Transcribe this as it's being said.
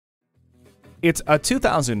It's a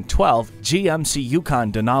 2012 GMC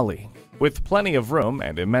YUKON DENALI. With plenty of room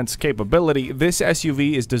and immense capability, this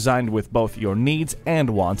SUV is designed with both your needs and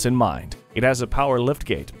wants in mind. It has a power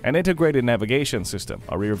liftgate, an integrated navigation system,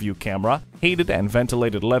 a rear-view camera, heated and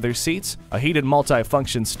ventilated leather seats, a heated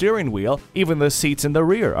multi-function steering wheel, even the seats in the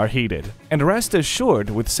rear are heated. And rest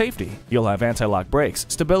assured, with safety, you'll have anti-lock brakes,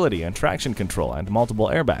 stability and traction control, and multiple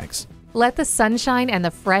airbags. Let the sunshine and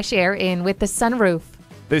the fresh air in with the sunroof.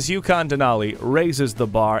 This YUKON DENALI raises the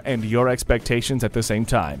bar and your expectations at the same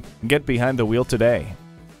time. Get behind the wheel today.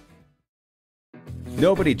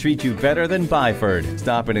 Nobody treats you better than Byford.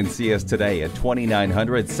 Stop in and see us today at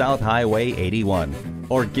 2900 South Highway 81.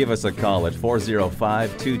 Or give us a call at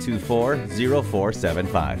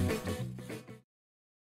 405-224-0475.